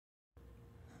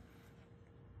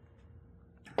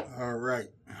All right,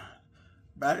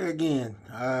 back again.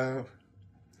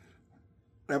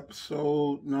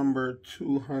 Episode number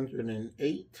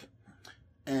 208.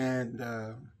 And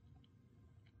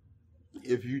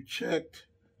if you checked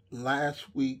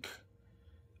last week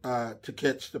to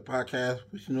catch the podcast,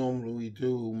 which normally we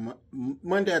do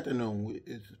Monday afternoon,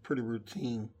 it's pretty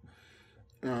routine.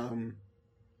 Um,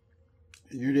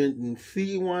 you didn't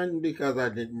see one because I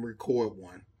didn't record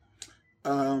one.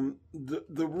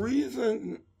 The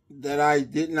reason that I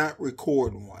did not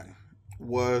record one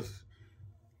was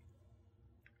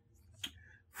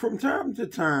from time to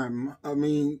time. I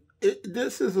mean,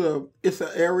 it's an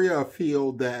area of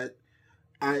field that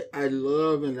I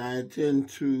love, and I intend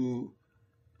to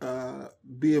uh,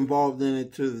 be involved in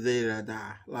it to the day that I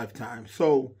die, lifetime.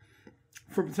 So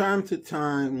from time to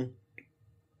time,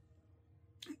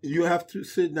 you have to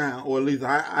sit down, or at least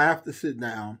I have to sit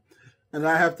down, and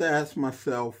I have to ask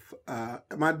myself,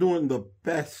 am I doing the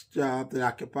best job that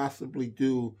I could possibly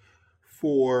do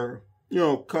for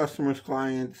customers,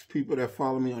 clients, people that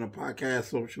follow me on a podcast,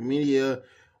 social media,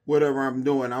 whatever I'm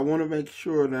doing? I want to make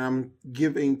sure that I'm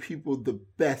giving people the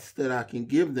best that I can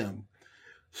give them.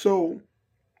 So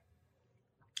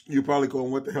you're probably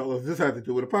going, what the hell does this have to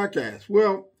do with a podcast?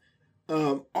 Well,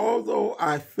 although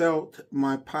I felt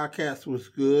my podcast was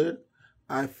good,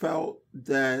 I felt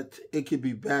that it could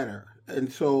be better. And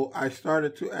so I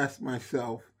started to ask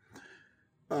myself,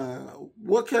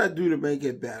 what can I do to make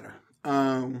it better?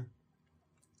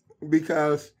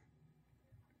 Because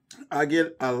I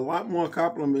get a lot more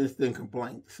compliments than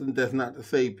complaints. And that's not to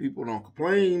say people don't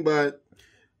complain, but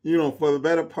for the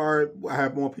better part, I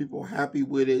have more people happy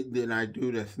with it than I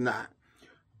do that's not.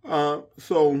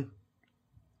 So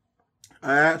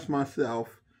I asked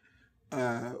myself,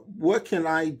 what can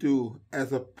I do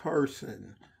as a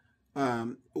person?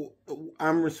 Um,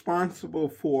 I'm responsible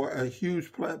for a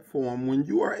huge platform. When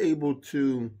you are able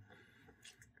to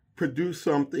produce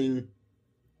something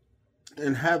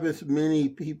and have as many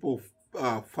people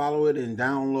follow it and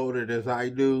download it as I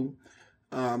do,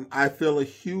 I feel a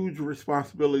huge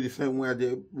responsibility, the same way I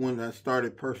did when I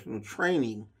started personal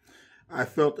training. I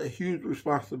felt a huge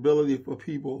responsibility for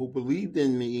people who believed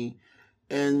in me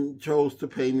and chose to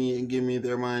pay me and give me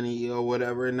their money or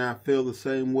whatever. And I feel the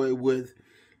same way with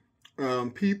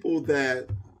people that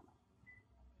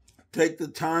take the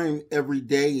time every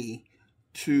day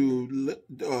to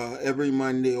every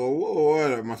Monday or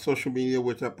whatever, my social media,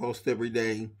 which I post every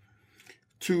day,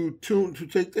 to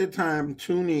take their time,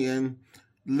 tune in,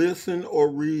 listen or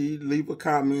read, leave a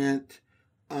comment,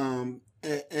 and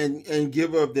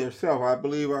give of their self. I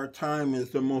believe our time is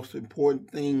the most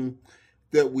important thing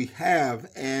that we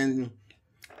have, and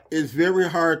it's very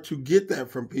hard to get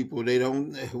that from people. They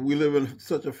don't. We live in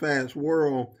such a fast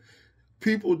world.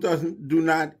 People do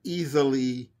not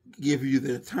easily give you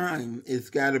their time. It's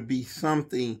got to be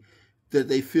something that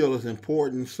they feel is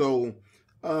important. So,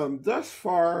 thus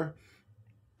far,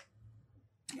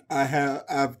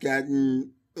 I've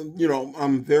gotten.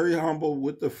 I'm very humble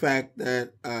with the fact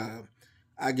that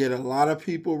I get a lot of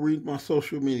people read my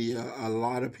social media, a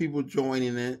lot of people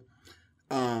joining it.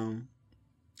 Um,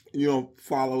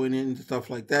 following it and stuff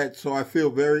like that. So I feel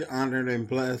very honored and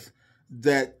blessed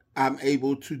that I'm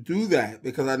able to do that,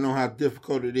 because I know how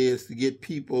difficult it is to get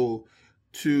people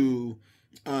to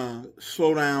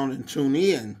slow down and tune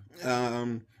in.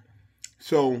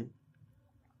 So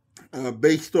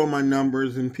based on my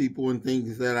numbers and people and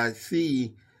things that I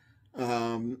see,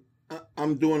 I'm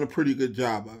doing a pretty good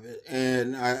job of it.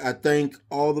 And I thank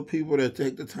all the people that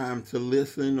take the time to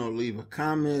listen or leave a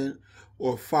comment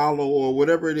or follow or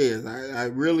whatever it is. I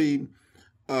really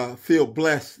feel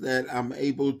blessed that I'm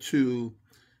able to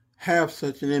have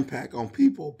such an impact on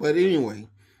people. But anyway,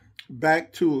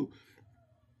 back to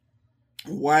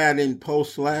why I didn't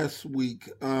post last week.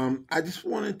 I just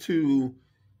wanted to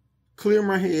clear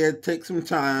my head, take some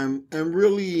time, and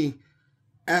really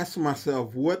ask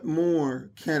myself, what more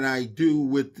can I do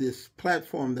with this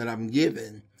platform that I'm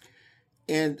given?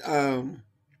 And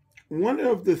one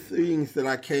of the things that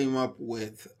I came up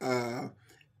with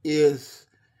is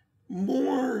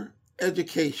more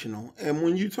educational. And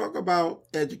when you talk about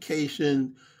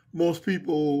education, most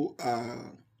people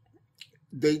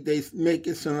they make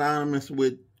it synonymous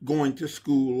with going to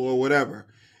school or whatever.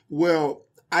 Well,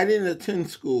 I didn't attend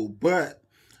school, but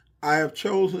I have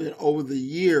chosen over the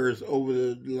years, over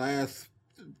the last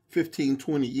 15,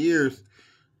 20 years,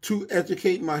 to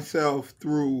educate myself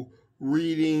through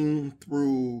reading,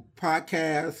 through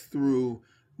podcasts, through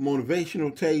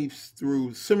motivational tapes,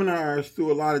 through seminars,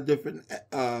 through a lot of different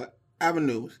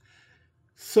avenues.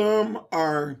 Some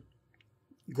are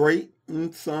great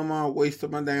some are a waste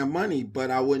of my damn money,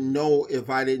 but I wouldn't know if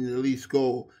I didn't at least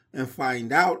go and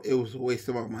find out it was a waste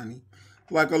of my money.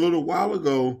 Like a little while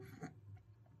ago,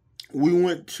 we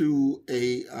went to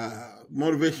a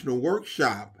motivational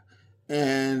workshop,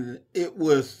 and it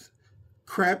was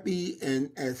crappy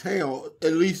and as hell,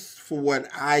 at least for what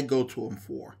I go to them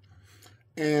for.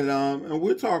 And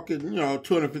we're talking,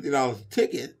 $250 a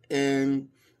ticket, and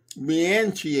me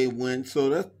and Chie went,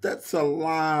 so that's a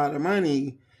lot of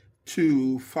money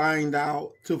to find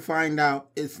out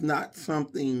it's not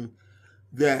something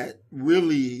that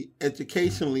really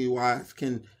educationally wise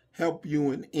can help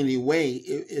you in any way.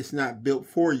 It's not built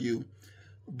for you.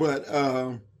 But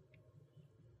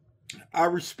I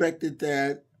respected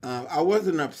that. I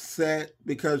wasn't upset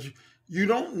because you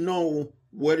don't know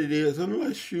what it is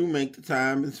unless you make the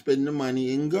time and spend the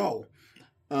money and go.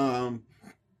 Um,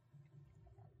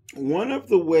 One of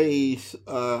the ways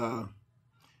I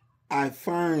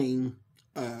find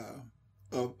uh,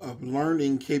 of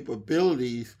learning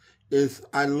capabilities is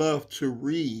I love to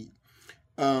read.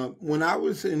 When I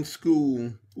was in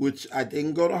school, which I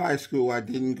didn't go to high school, I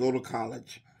didn't go to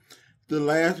college. The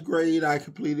last grade I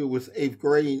completed was eighth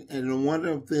grade, and one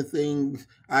of the things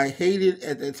I hated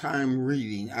at that time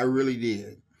reading, I really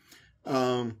did.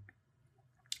 Um,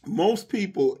 Most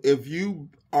people, if you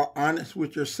are honest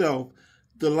with yourself,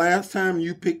 the last time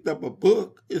you picked up a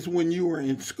book is when you were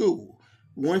in school.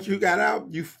 Once you got out,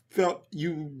 you felt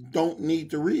you don't need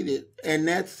to read it, and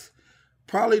that's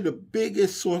probably the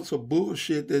biggest source of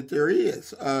bullshit that there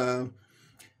is.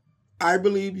 I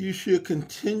believe you should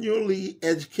continually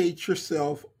educate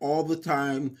yourself all the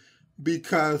time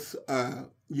because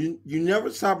you never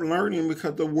stop learning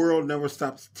because the world never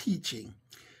stops teaching,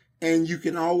 and you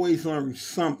can always learn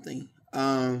something.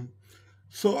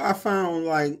 So I found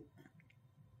like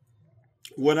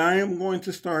what I am going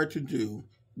to start to do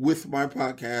with my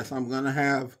podcast, I'm going to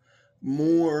have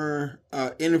more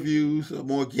interviews,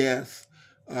 more guests.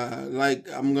 Like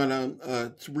I'm going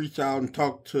to reach out and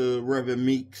talk to Reverend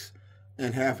Meeks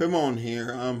and have him on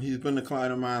here. He's been a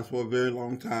client of mine for a very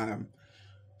long time.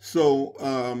 So,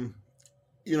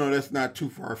 that's not too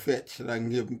far fetched that I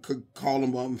can call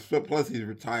him up. Plus, he's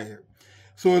retired,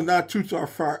 so It's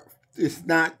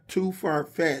not too far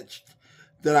fetched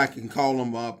that I can call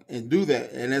him up and do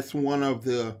that. And that's one of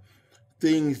the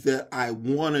things that I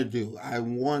want to do. I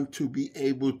want to be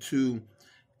able to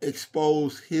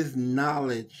expose his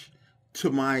knowledge to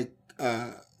my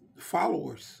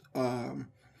followers.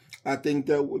 I think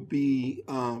that would be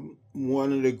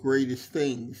one of the greatest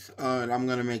things, and I'm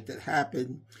going to make that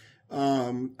happen.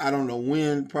 I don't know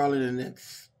when, probably the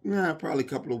next, probably a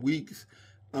couple of weeks,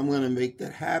 I'm going to make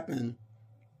that happen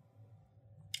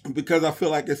because I feel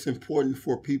like it's important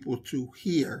for people to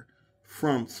hear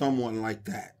from someone like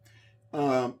that.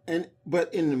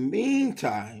 But in the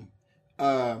meantime,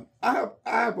 I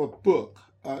have a book.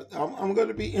 I'm going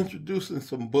to be introducing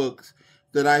some books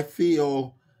that I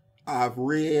feel I've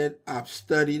read, I've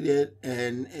studied it,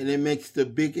 and it makes the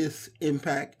biggest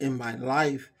impact in my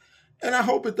life. And I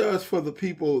hope it does for the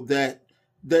people that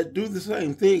do the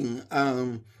same thing.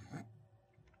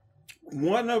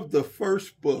 One of the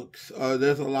first books,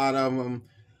 there's a lot of them,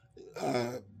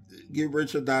 uh, Get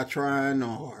Rich or Die Trying,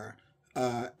 or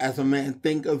As a Man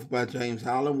Thinketh by James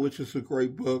Allen, which is a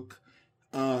great book.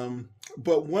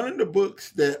 But one of the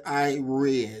books that I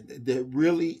read that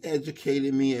really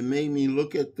educated me and made me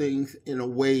look at things in a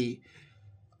way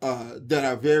that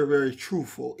are very, very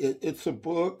truthful. It's a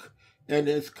book, and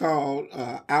it's called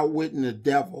Outwitting the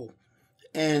Devil.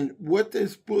 And what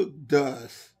this book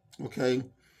does, okay,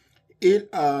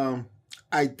 it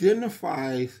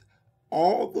identifies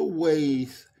all the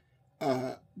ways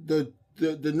the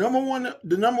number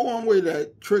one way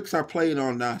that tricks are played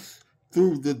on us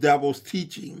through the devil's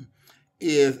teaching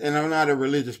is, and I'm not a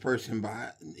religious person by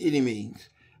any means,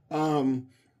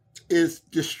 is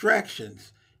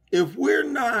distractions. If we're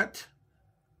not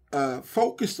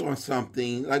focused on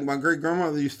something, like my great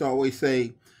grandmother used to always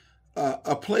say,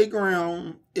 a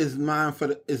playground is mine for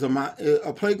the, is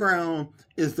a playground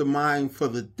is the mind for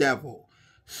the devil.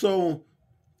 So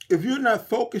if you're not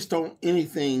focused on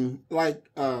anything, like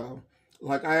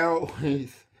I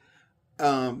always,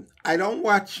 I don't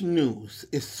watch news.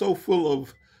 It's so full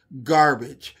of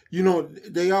garbage.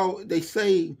 They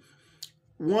say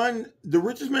the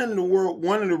richest man in the world,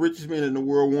 one of the richest men in the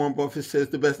world, Warren Buffett, says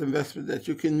the best investment that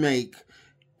you can make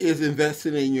is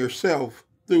investing in yourself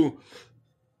through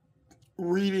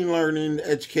reading, learning,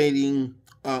 educating,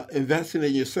 investing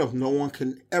in yourself. No one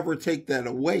can ever take that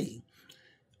away.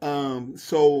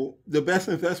 So the best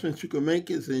investment you can make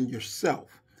is in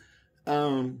yourself.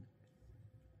 Um,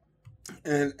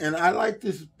 And I like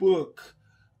this book,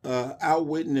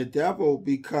 Outwitting the Devil,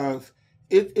 because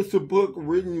it's a book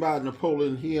written by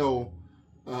Napoleon Hill,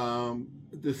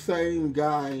 the same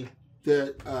guy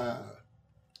that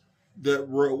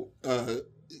wrote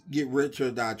Get Rich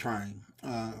or Die Trying,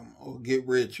 or Get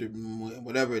Rich or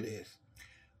whatever it is.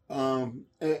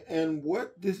 And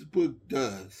what this book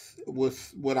does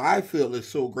was what I feel is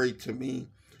so great to me.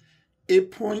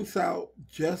 It points out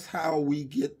just how we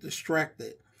get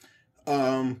distracted.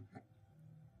 Um,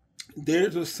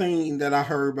 there's a saying that I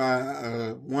heard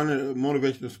by one of the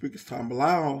motivational speakers, Tom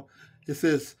Bilal. It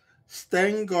says,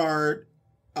 "Stand guard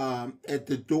at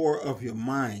the door of your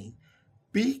mind.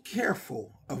 Be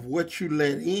careful of what you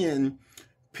let in."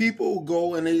 People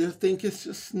go and they just think it's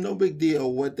just no big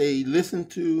deal what they listen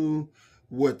to,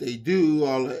 what they do.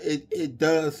 All it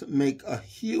does make a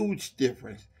huge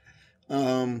difference.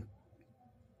 Um,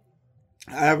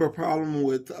 I have a problem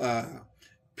with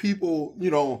people.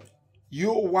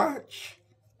 You'll watch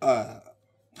uh,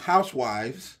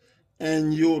 Housewives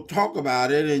and you'll talk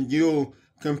about it and you'll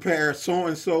compare so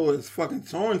and so as fucking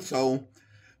so and so,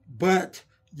 but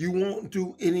you won't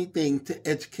do anything to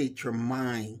educate your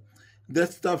mind.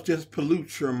 That stuff just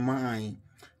pollutes your mind.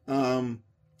 Um,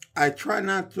 I try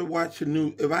not to watch the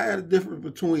news. If I had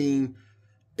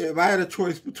a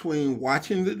choice between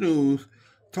watching the news,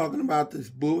 talking about this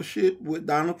bullshit with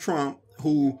Donald Trump,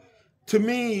 who, to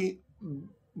me,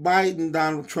 Biden,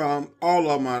 Donald Trump, all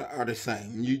of them are the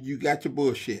same. You got your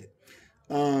bullshit.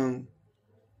 Um,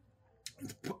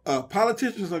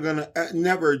 Politicians are gonna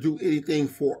never do anything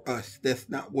for us. That's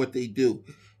not what they do.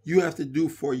 You have to do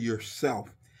for yourself.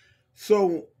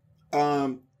 So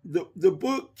the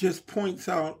book just points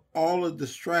out all the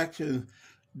distractions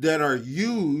that are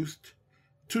used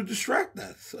to distract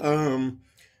us.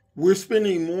 We're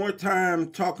spending more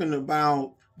time talking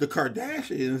about the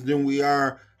Kardashians than we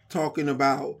are talking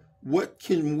about what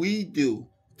can we do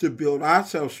to build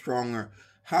ourselves stronger.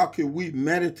 How can we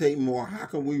meditate more? How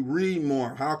can we read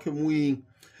more? How can we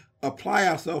apply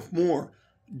ourselves more?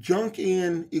 Junk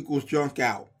in equals junk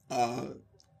out.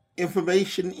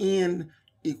 Information in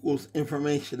equals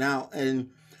information out. And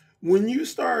when you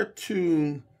start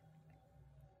to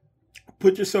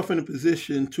put yourself in a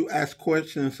position to ask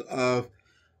questions of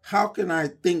how can I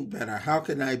think better? How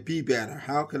can I be better?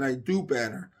 How can I do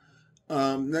better?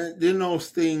 Then those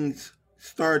things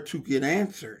start to get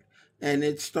answered. And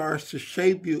it starts to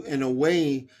shape you in a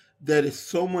way that is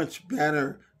so much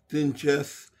better than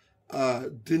just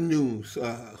the news,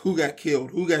 who got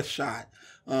killed, who got shot,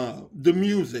 the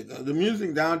music. The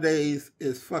music nowadays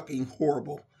is fucking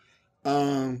horrible.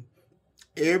 Um,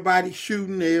 Everybody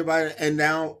shooting everybody,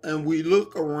 and we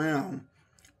look around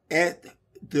at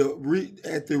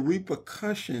at the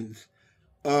repercussions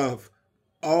of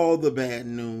all the bad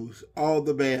news, all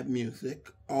the bad music,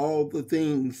 all the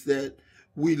things that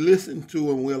we listen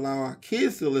to and we allow our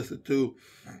kids to listen to.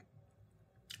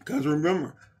 Because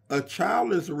remember, a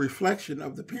child is a reflection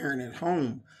of the parent at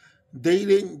home.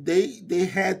 They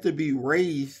had to be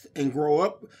raised and grow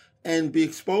up and be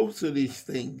exposed to these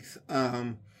things.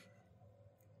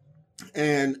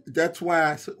 And that's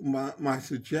why my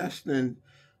suggestion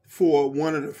for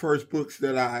one of the first books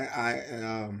that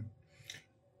I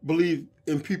believe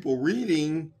in people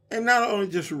reading, and not only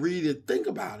just read it, think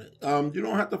about it. You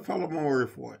don't have to follow my word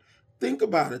for it. Think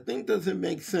about it. Think, does it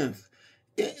make sense?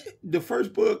 The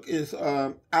first book is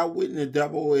Outwitting the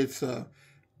Devil. It's a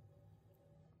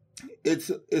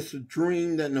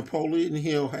dream that Napoleon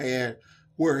Hill had,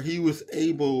 where he was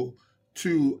able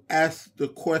to ask the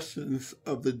questions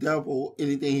of the devil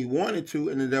anything he wanted to,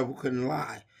 and the devil couldn't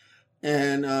lie.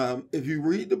 And if you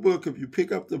read the book, if you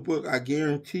pick up the book, I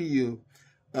guarantee you,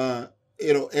 uh,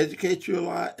 it'll educate you a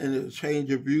lot and it'll change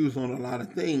your views on a lot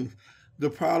of things. The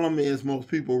problem is most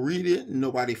people read it and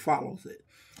nobody follows it.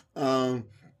 Um,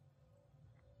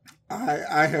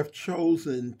 I have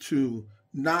chosen to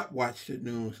not watch the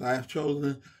news. I have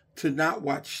chosen to not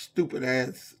watch stupid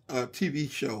ass TV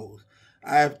shows.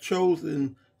 I have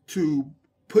chosen to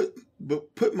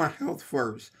put my health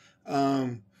first.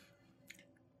 Um,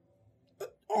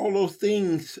 all those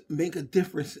things make a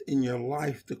difference in your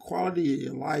life. The quality of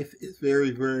your life is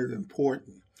very, very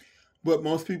important. But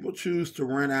most people choose to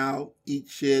run out, eat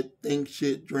shit, think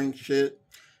shit, drink shit,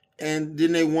 and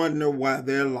then they wonder why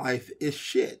their life is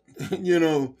shit. you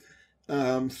know.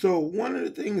 So one of the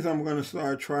things I'm going to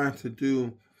start trying to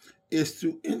do is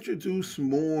to introduce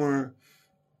more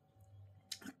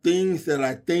things that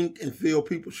I think and feel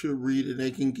people should read and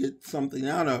they can get something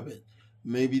out of it.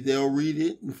 Maybe they'll read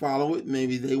it and follow it,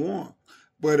 maybe they won't.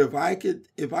 But if I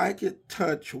could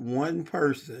touch one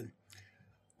person,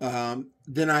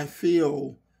 then I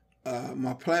feel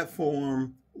my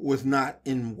platform was not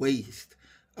in waste.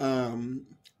 Um,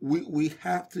 we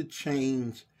have to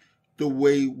change the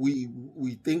way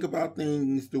we think about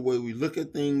things, the way we look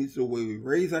at things, the way we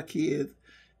raise our kids.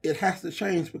 It has to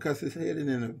change because it's headed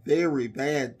in a very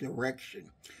bad direction.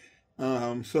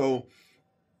 So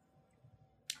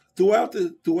throughout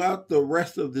the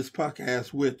rest of this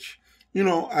podcast, which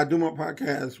I do my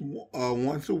podcast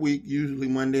once a week, usually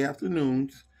Monday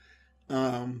afternoons.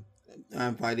 Um, I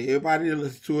invite everybody to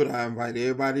listen to it. I invite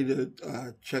everybody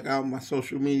to check out my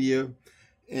social media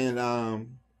and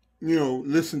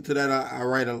listen to that. I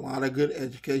write a lot of good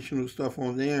educational stuff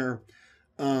on there.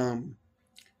 Um,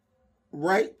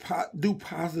 do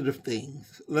positive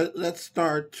things. Let's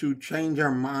start to change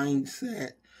our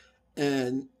mindset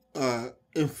and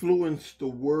influence the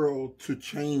world to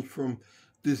change from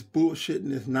this bullshit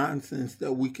and this nonsense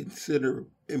that we consider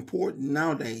important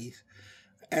nowadays.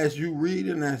 As you read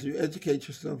and as you educate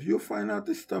yourself, you'll find out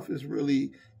this stuff is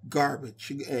really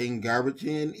garbage, and garbage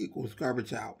in equals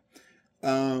garbage out.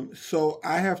 So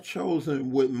I have chosen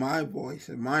with my voice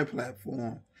and my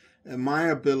platform and my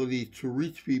ability to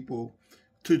reach people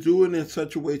to do it in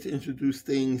such a way to introduce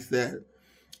things that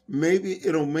maybe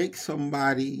it'll make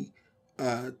somebody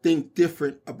think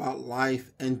different about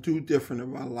life and do different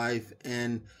about life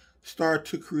and start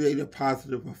to create a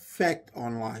positive effect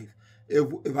on life.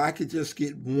 If I could just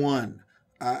get one,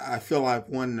 I feel I've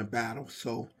won the battle.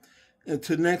 So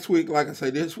until next week, like I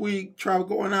say, this week, try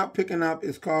going out, picking up.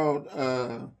 It's called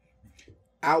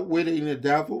Outwitting the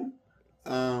Devil.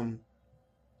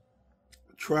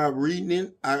 Try reading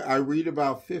it. I read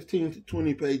about 15 to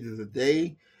 20 pages a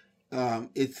day.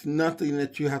 It's nothing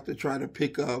that you have to try to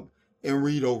pick up and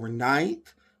read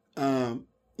overnight.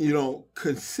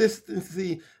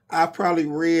 Consistency. I probably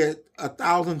read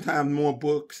 1,000 times more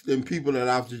books than people that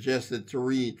I've suggested to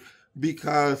read,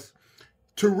 because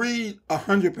to read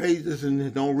 100 pages and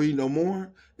then don't read no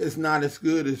more is not as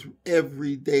good as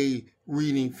every day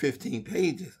reading 15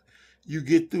 pages. You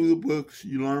get through the books,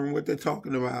 you learn what they're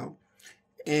talking about,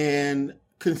 and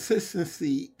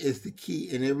consistency is the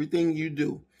key in everything you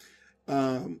do.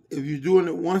 If you're doing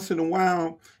it once in a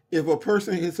while, if a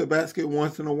person hits a basket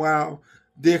once in a while,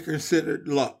 they're considered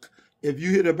luck. If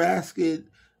you hit a basket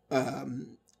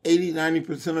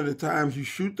 80-90% of the times you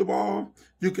shoot the ball,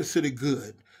 you consider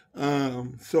good.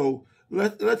 So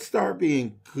let's start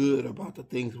being good about the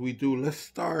things we do. Let's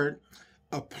start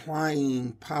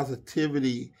applying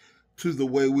positivity to the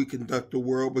way we conduct the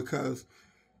world, because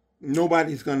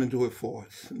nobody's going to do it for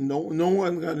us. No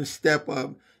one's going to step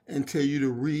up and tell you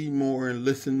to read more and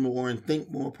listen more and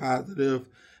think more positive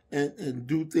and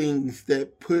do things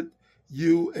that put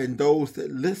you and those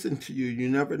that listen to you, you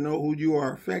never know who you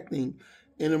are affecting,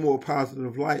 in a more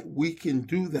positive light. We can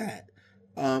do that.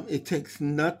 It takes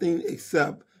nothing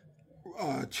except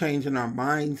changing our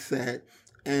mindset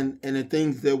and the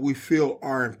things that we feel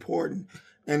are important.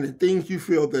 And the things you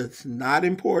feel that's not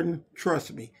important,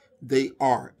 trust me, they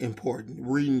are important.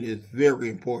 Reading is very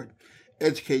important.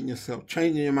 Educating yourself,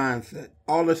 changing your mindset,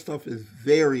 all this stuff is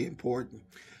very important.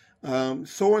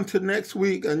 So until next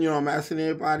week, and I'm asking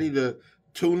everybody to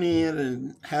tune in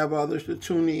and have others to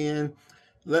tune in.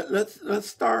 Let's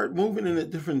start moving in a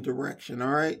different direction. All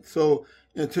right. So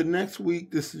until next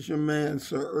week, this is your man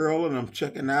Sir Earl, and I'm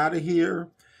checking out of here,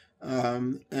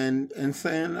 and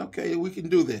saying, okay, we can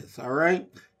do this. All right.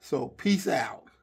 So peace out.